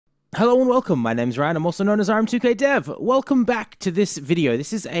Hello and welcome. My name's Ryan. I'm also known as RM2K Dev. Welcome back to this video.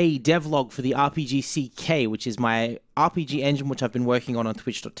 This is a devlog for the RPG-CK, which is my RPG engine which I've been working on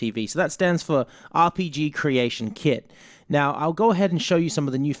Twitch.tv. So that stands for RPG Creation Kit. Now, I'll go ahead and show you some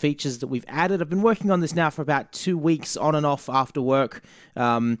of the new features that we've added. I've been working on this now for about 2 weeks, on and off after work.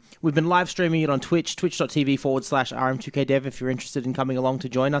 We've been live streaming it on Twitch, twitch.tv/RM2KDev if you're interested in coming along to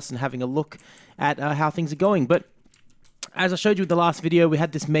join us and having a look at how things are going. But as I showed you in the last video, we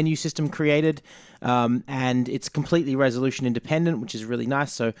had this menu system created, and it's completely resolution independent, which is really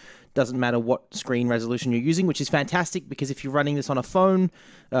nice. So it doesn't matter what screen resolution you're using, which is fantastic because if you're running this on a phone,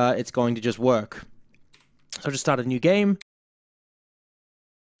 it's going to just work. So I'll just start a new game.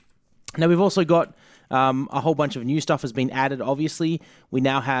 Now we've also got a whole bunch of new stuff has been added. Obviously, we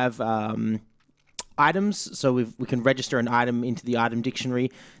now have items, so we can register an item into the item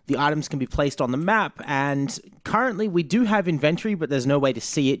dictionary. The items can be placed on the map, and currently we do have inventory, but there's no way to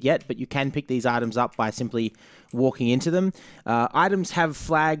see it yet, but you can pick these items up by simply walking into them. Items have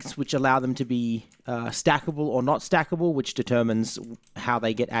flags which allow them to be stackable or not stackable, which determines how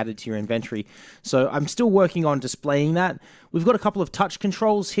they get added to your inventory. So I'm still working on displaying that. We've got a couple of touch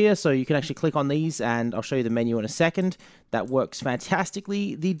controls here, so you can actually click on these, and I'll show you the menu in a second. That works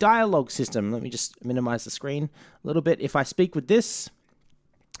fantastically. The dialogue system, let me just minimize the screen a little bit. If I speak with this,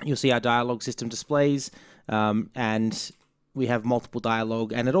 you'll see our dialogue system displays, and we have multiple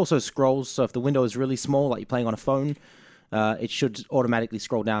dialogue, and it also scrolls, so if the window is really small, like you're playing on a phone, it should automatically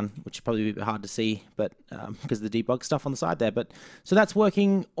scroll down, which is probably a bit hard to see, but because of the debug stuff on the side there. But so that's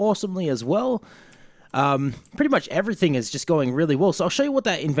working awesomely as well. Pretty much everything is just going really well. So I'll show you what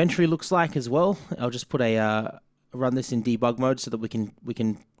that inventory looks like as well. I'll just put a run this in debug mode so that we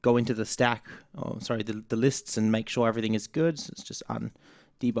can go into the stack, the lists, and make sure everything is good. So let's just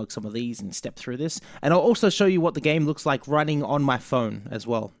debug some of these and step through this. And I'll also show you what the game looks like running on my phone as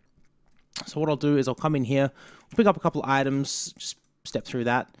well. So what I'll do is I'll come in here, pick up a couple of items, just step through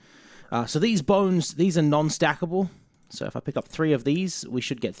that. So these bones, these are non-stackable. So if I pick up 3 of these, we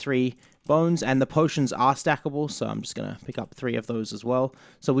should get 3 bones, and the potions are stackable, so I'm just going to pick up 3 of those as well.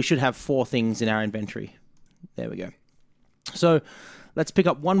 So we should have 4 things in our inventory. There we go. So let's pick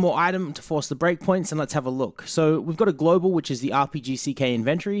up one more item to force the breakpoints, and let's have a look. So we've got a global, which is the RPG-CK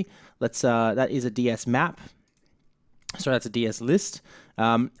inventory. That is a DS map. So that's a DS list,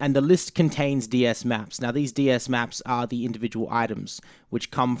 and the list contains DS maps. Now these DS maps are the individual items which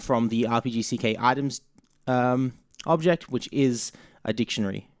come from the RPG-CK items object, which is a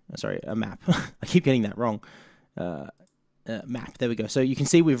dictionary. Sorry, a map. I keep getting that wrong. Map. There we go. So you can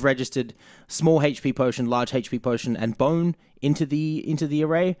see we've registered small HP potion, large HP potion, and bone into the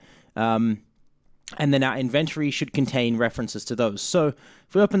array. And then our inventory should contain references to those. So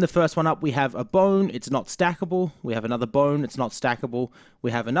if we open the first one up, we have a bone, it's not stackable. We have another bone, it's not stackable. We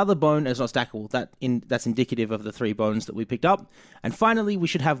have another bone, it's not stackable. That's indicative of the 3 bones that we picked up. And finally, we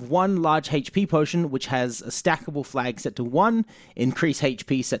should have 1 large HP potion, which has a stackable flag set to 1, increase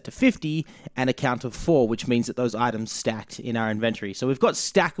HP set to 50, and a count of 4, which means that those items stacked in our inventory. So we've got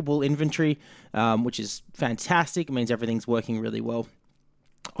stackable inventory, which is fantastic. It means everything's working really well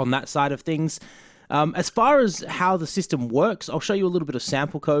on that side of things. As far as how the system works, I'll show you a little bit of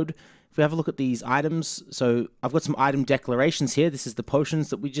sample code. If we have a look at these items, so I've got some item declarations here. This is the potions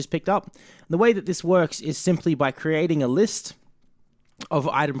that we just picked up. And the way that this works is simply by creating a list of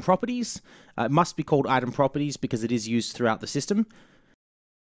item properties. It must be called item properties because it is used throughout the system.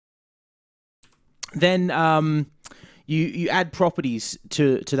 Then you add properties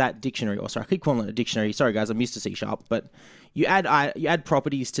to that dictionary. Or sorry, I keep calling it a dictionary. Sorry guys, I'm used to C#, but you add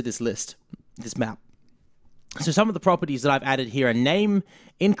properties to this list. This map. So some of the properties that I've added here are name,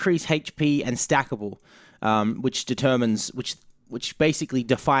 increase HP, and stackable, which basically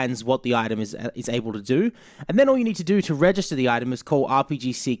defines what the item is able to do. And then all you need to do to register the item is call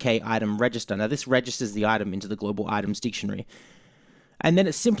RPG-CK item register. Now this registers the item into the global items dictionary. And then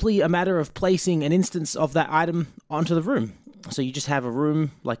it's simply a matter of placing an instance of that item onto the room. So you just have a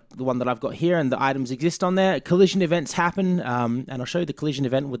room like the one that I've got here, and the items exist on there. Collision events happen, and I'll show you the collision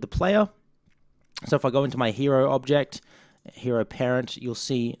event with the player. So if I go into my hero object, hero parent, you'll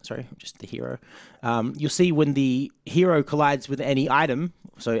see, sorry, just the hero. You'll see when the hero collides with any item,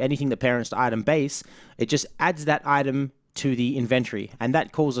 so anything that parents to item base, it just adds that item to the inventory. And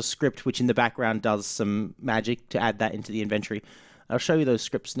that calls a script which in the background does some magic to add that into the inventory. I'll show you those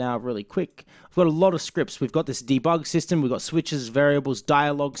scripts now really quick. We've got a lot of scripts. We've got this debug system. We've got switches, variables,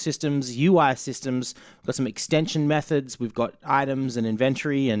 dialogue systems, UI systems. We've got some extension methods. We've got items and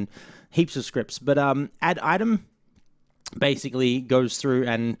inventory and heaps of scripts. But add item basically goes through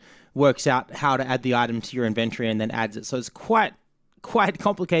and works out how to add the item to your inventory and then adds it. So it's quite quite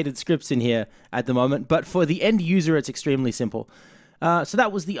complicated scripts in here at the moment, but for the end user, it's extremely simple. So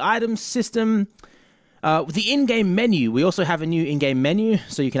that was the items system. With the in-game menu, we also have a new in-game menu,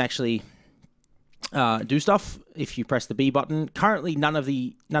 so you can actually do stuff if you press the B button. Currently, none of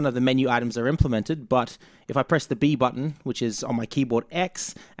the menu items are implemented, but if I press the B button, which is on my keyboard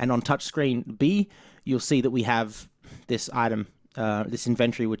X and on touchscreen B, you'll see that we have this item, this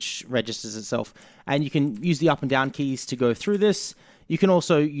inventory, which registers itself. And you can use the up and down keys to go through this. You can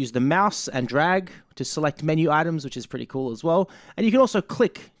also use the mouse and drag to select menu items, which is pretty cool as well. And you can also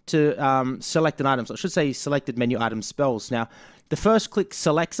click to select an item. So I should say selected menu item spells. Now, the first click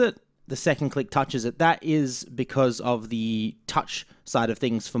selects it. The second click touches it. That is because of the touch side of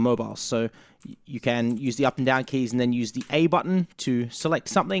things for mobiles. So you can use the up and down keys and then use the A button to select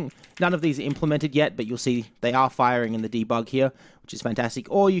something. None of these are implemented yet, but you'll see they are firing in the debug here, which is fantastic.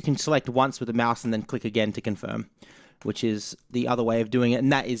 Or you can select once with the mouse and then click again to confirm, which is the other way of doing it,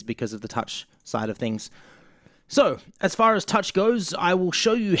 and that is because of the touch side of things. So, as far as touch goes, I will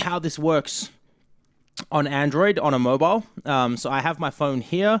show you how this works on Android, on a mobile. So I have my phone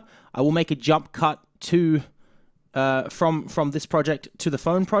here. I will make a jump cut to from this project to the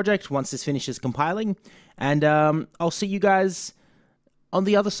phone project once this finishes compiling, and I'll see you guys on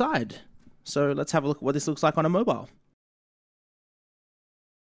the other side. So let's have a look at what this looks like on a mobile.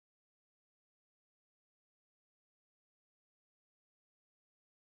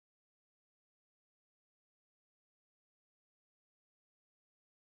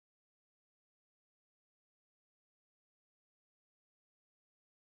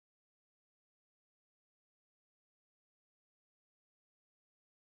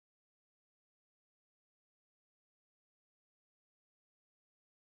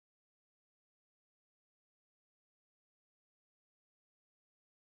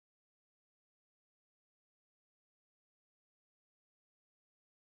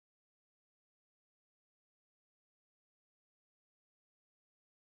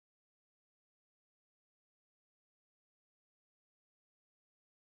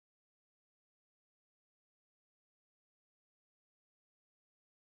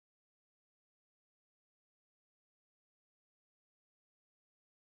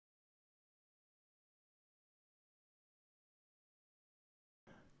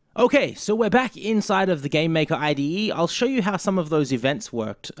 Okay, so we're back inside of the GameMaker IDE. I'll show you how some of those events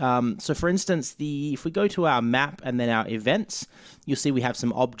worked. So for instance, if we go to our map and then our events, you'll see we have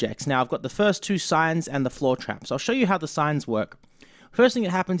some objects. Now I've got the first two signs and the floor traps. I'll show you how the signs work. First thing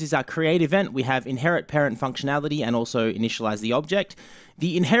that happens is our create event. We have inherit parent functionality and also initialize the object.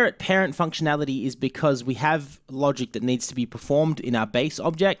 The inherit parent functionality is because we have logic that needs to be performed in our base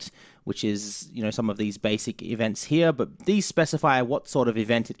object, which is, some of these basic events here, but these specify what sort of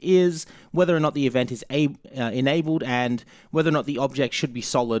event it is, whether or not the event is enabled, and whether or not the object should be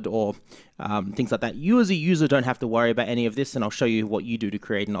solid or things like that. You as a user don't have to worry about any of this, and I'll show you what you do to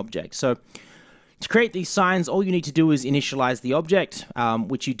create an object. So to create these signs, all you need to do is initialize the object,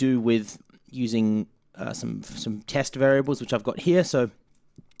 which you do with using some test variables, which I've got here. So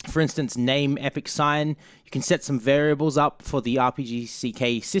for instance, name epic sign. You can set some variables up for the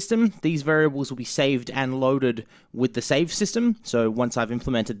RPGCK system. These variables will be saved and loaded with the save system. So once I've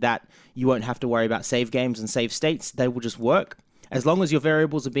implemented that, you won't have to worry about save games and save states. They will just work. As long as your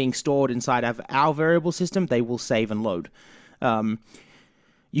variables are being stored inside of our variable system, they will save and load.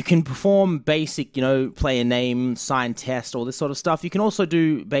 You can perform basic, player name, sign test, all this sort of stuff. You can also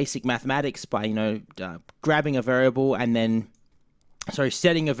do basic mathematics by, grabbing a variable and then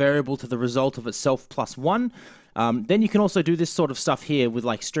setting a variable to the result of itself plus 1. Then you can also do this sort of stuff here with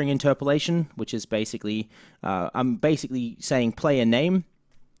like string interpolation, which is basically, I'm basically saying player name,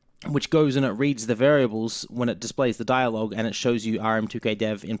 which goes and it reads the variables when it displays the dialog, and it shows you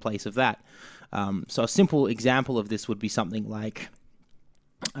rm2kdev in place of that. So a simple example of this would be something like,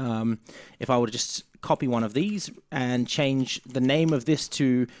 if I were to just copy one of these and change the name of this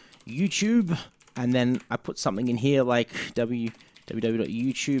to YouTube, and then I put something in here like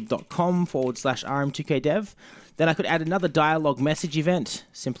www.youtube.com/rm2kdev, then I could add another dialog message event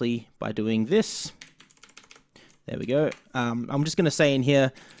simply by doing this. There we go. I'm just going to say in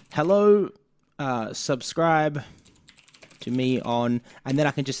here, hello, subscribe to me on, and then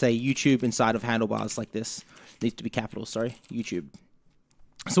I can just say YouTube inside of handlebars like this. It needs to be capital, sorry, YouTube.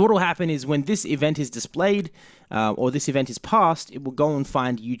 So what will happen is when this event is displayed, or this event is passed, it will go and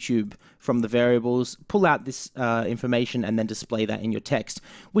find YouTube from the variables, pull out this information, and then display that in your text,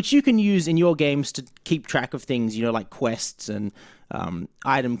 which you can use in your games to keep track of things, like quests and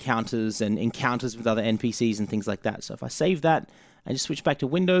item counters and encounters with other NPCs and things like that. So if I save that and just switch back to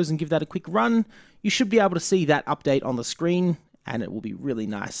Windows and give that a quick run, you should be able to see that update on the screen and it will be really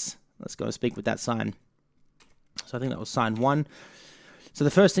nice. Let's go speak with that sign. So I think that was sign 1. So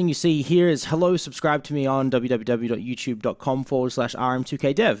the first thing you see here is, hello, subscribe to me on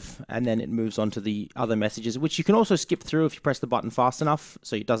www.youtube.com/rm2kdev. And then it moves on to the other messages, which you can also skip through if you press the button fast enough.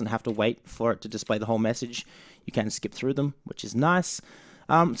 So it doesn't have to wait for it to display the whole message. You can skip through them, which is nice.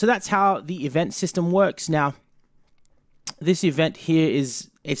 So that's how the event system works. Now, this event here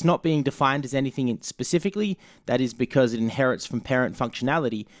it's not being defined as anything specifically. That is because it inherits from parent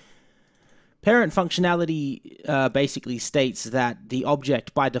functionality. Parent functionality basically states that the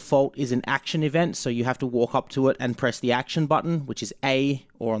object by default is an action event, so you have to walk up to it and press the action button, which is A,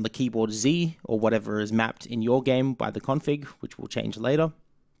 or on the keyboard Z, or whatever is mapped in your game by the config, which will change later.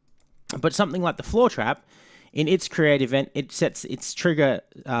 But something like the floor trap, in its create event, it sets its trigger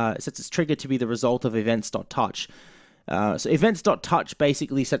to be the result of events.touch. So events.touch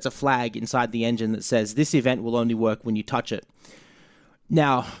basically sets a flag inside the engine that says this event will only work when you touch it.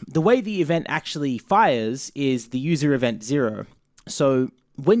 Now, the way the event actually fires is the user event 0. So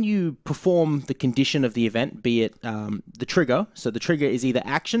when you perform the condition of the event, be it the trigger, so the trigger is either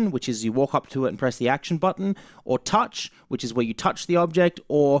action, which is you walk up to it and press the action button, or touch, which is where you touch the object,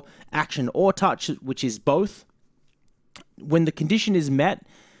 or action or touch, which is both. When the condition is met,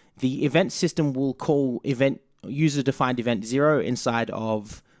 the event system will call user-defined event 0 inside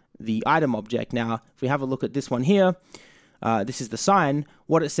of the item object. Now, if we have a look at this one here, this is the sign.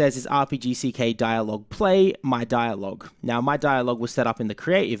 What it says is RPGCK dialog play my dialog. Now, my dialog was set up in the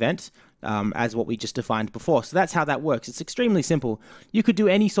create event as what we just defined before. So that's how that works. It's extremely simple. You could do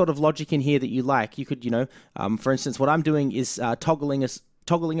any sort of logic in here that you like. You could, for instance, what I'm doing is toggling a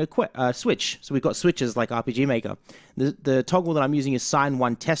switch. So we've got switches like RPG Maker. The toggle that I'm using is sign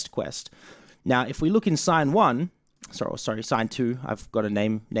 1 test quest. Now, if we look in sign 1, sorry, sign 2, I've got a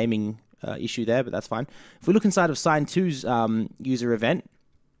naming issue there, but that's fine. If we look inside of sign 2's user event,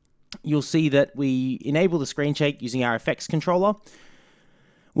 you'll see that we enable the screen shake using our effects controller.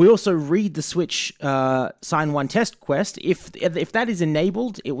 We also read the switch sign 1 test quest. If that is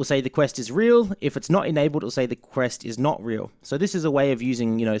enabled, it will say the quest is real. If it's not enabled, it will say the quest is not real. So this is a way of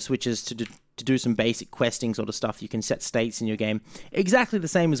using switches to do some basic questing sort of stuff. You can set states in your game, exactly the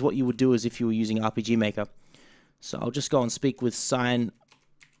same as what you would do as if you were using RPG Maker. So I'll just go and speak with sign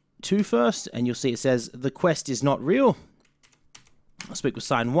 2 first, and you'll see it says the quest is not real. I'll speak with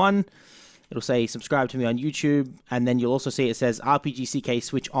sign 1. It'll say subscribe to me on YouTube, and then you'll also see it says RPGCK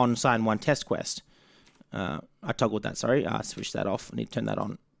switch on sign 1 test quest. I toggled that, sorry. I switched that off. I need to turn that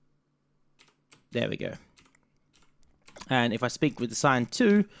on. There we go. And if I speak with the sign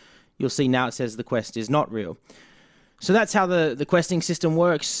 2, you'll see now it says the quest is not real. So that's how the questing system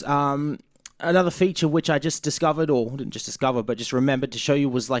works. Another feature which I just discovered, or didn't just discover, but just remembered to show you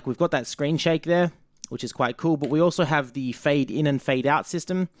was like we've got that screen shake there, which is quite cool, but we also have the fade in and fade out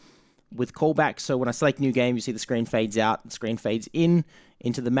system with callbacks. So when I select new game, you see the screen fades out, the screen fades in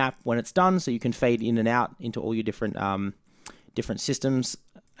into the map when it's done, so you can fade in and out into all your different systems.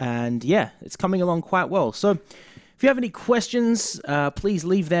 And yeah, it's coming along quite well. So if you have any questions, please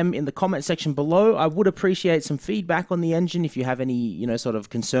leave them in the comment section below. I would appreciate some feedback on the engine if you have any, sort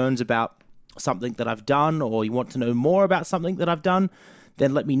of concerns about something that I've done, or you want to know more about something that I've done,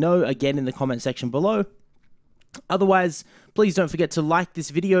 then let me know again in the comment section below. Otherwise, please don't forget to like this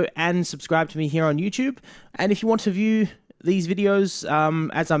video and subscribe to me here on YouTube. And if you want to view these videos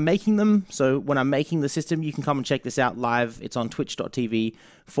as I'm making them, so when I'm making the system, you can come and check this out live. It's on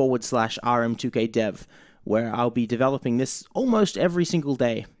twitch.tv/rm2kdev, where I'll be developing this almost every single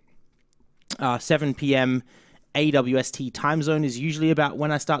day. 7 p.m. AWST time zone is usually about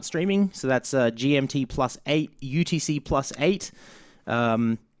when I start streaming, so that's GMT plus 8, UTC plus 8,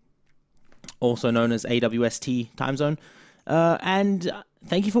 also known as AWST time zone. And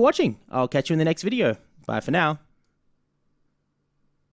thank you for watching. I'll catch you in the next video. Bye for now.